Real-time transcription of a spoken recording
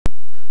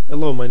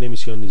Hello, my name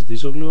is Ioannis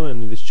Dizoglu,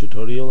 and in this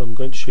tutorial I'm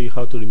going to show you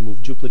how to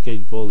remove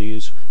duplicate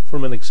values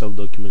from an Excel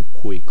document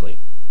quickly.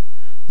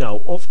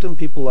 Now, often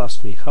people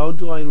ask me, how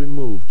do I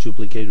remove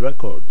duplicate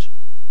records?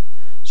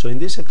 So in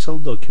this Excel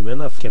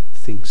document I've kept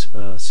things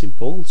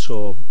simple,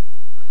 so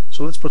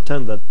let's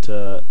pretend that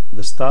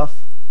the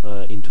staff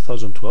in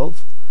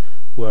 2012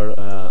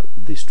 were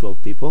these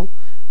 12 people,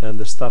 and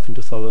the staff in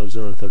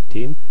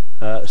 2013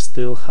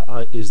 still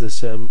is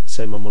the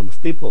same amount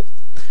of people.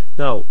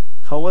 Now,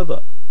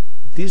 however,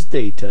 this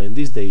data and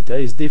this data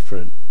is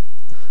different.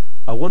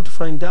 I want to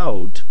find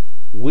out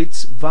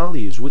which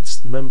values,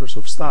 which members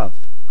of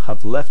staff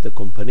have left the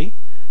company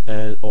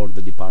or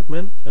the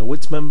department, and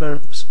which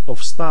members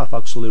of staff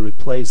actually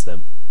replace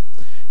them.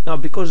 Now,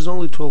 because it's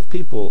only 12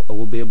 people, I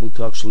will be able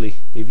to actually,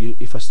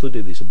 if I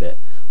study this a bit,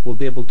 will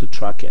be able to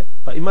track it.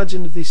 But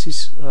imagine if this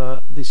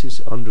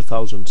is under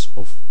thousands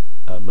of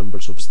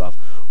members of staff,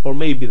 or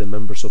maybe the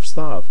members of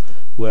staff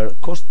were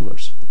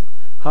customers.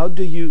 How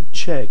do you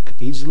check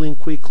easily and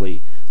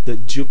quickly the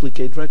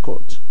duplicate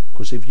records?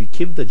 Because if you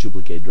keep the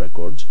duplicate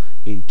records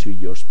into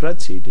your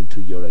spreadsheet, into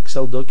your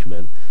Excel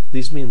document,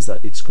 this means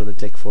that it's going to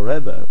take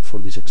forever for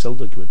this Excel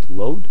document to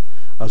load,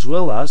 as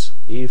well as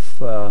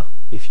if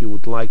you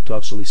would like to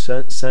actually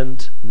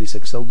send this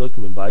Excel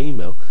document by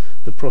email,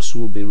 the process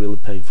will be really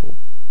painful.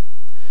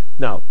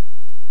 Now,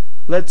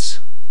 let's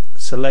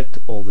select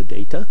all the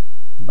data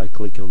by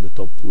clicking on the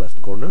top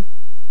left corner.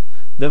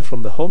 Then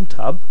from the Home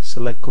tab,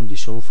 select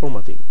Conditional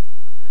Formatting.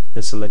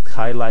 Then select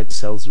Highlight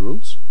Cells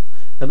Rules,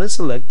 and then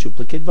select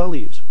Duplicate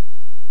Values.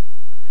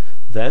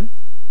 Then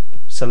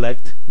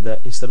select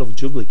instead of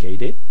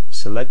duplicated,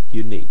 select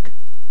Unique.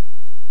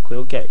 Click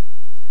OK.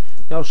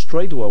 Now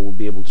straight away we'll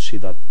be able to see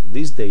that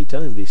this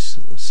data in these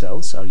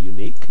cells are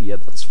unique. Yeah,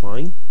 that's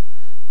fine,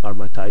 are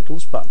my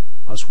titles, but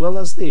as well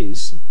as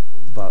these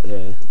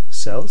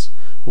cells,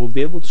 we'll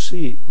be able to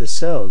see the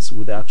cells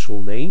with the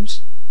actual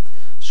names.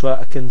 So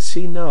I can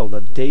see now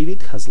that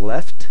David has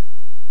left,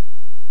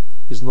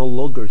 is no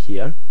longer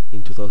here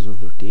in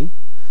 2013.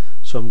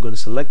 So I'm going to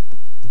select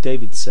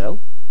David's cell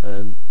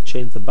and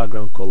change the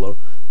background color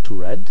to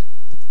red,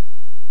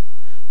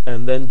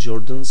 and then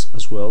Jordan's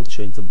as well,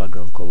 change the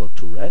background color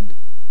to red.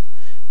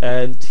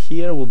 And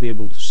here we'll be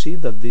able to see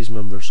that these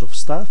members of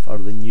staff are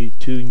the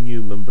two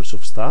new members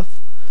of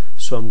staff.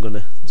 So I'm going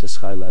to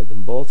just highlight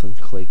them both and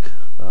click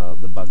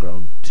the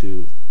background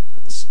to,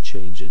 let's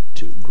change it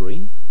to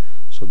green.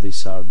 So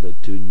these are the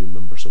two new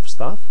members of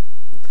staff.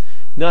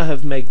 Now I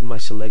have made my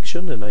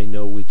selection and I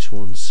know which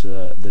ones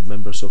the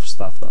members of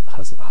staff that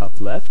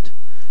have left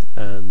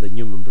and the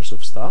new members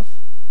of staff.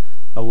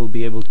 I will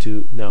be able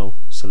to now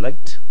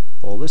select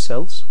all the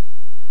cells,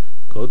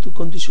 go to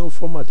Conditional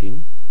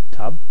Formatting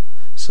tab,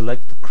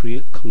 select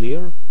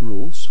Clear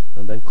Rules,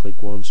 and then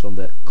click once on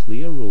the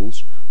Clear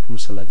Rules from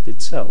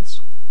selected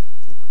cells.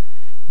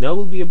 Now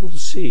we'll be able to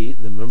see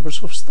the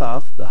members of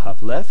staff that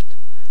have left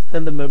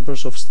and the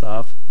members of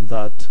staff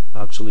that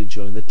actually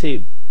joined the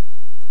team.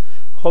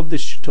 Hope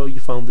you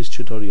found this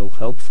tutorial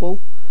helpful.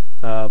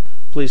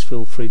 Please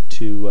feel free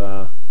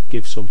to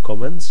give some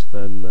comments,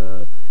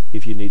 and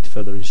if you need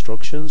further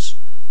instructions,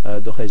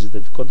 don't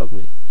hesitate to contact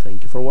me.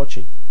 Thank you for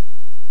watching.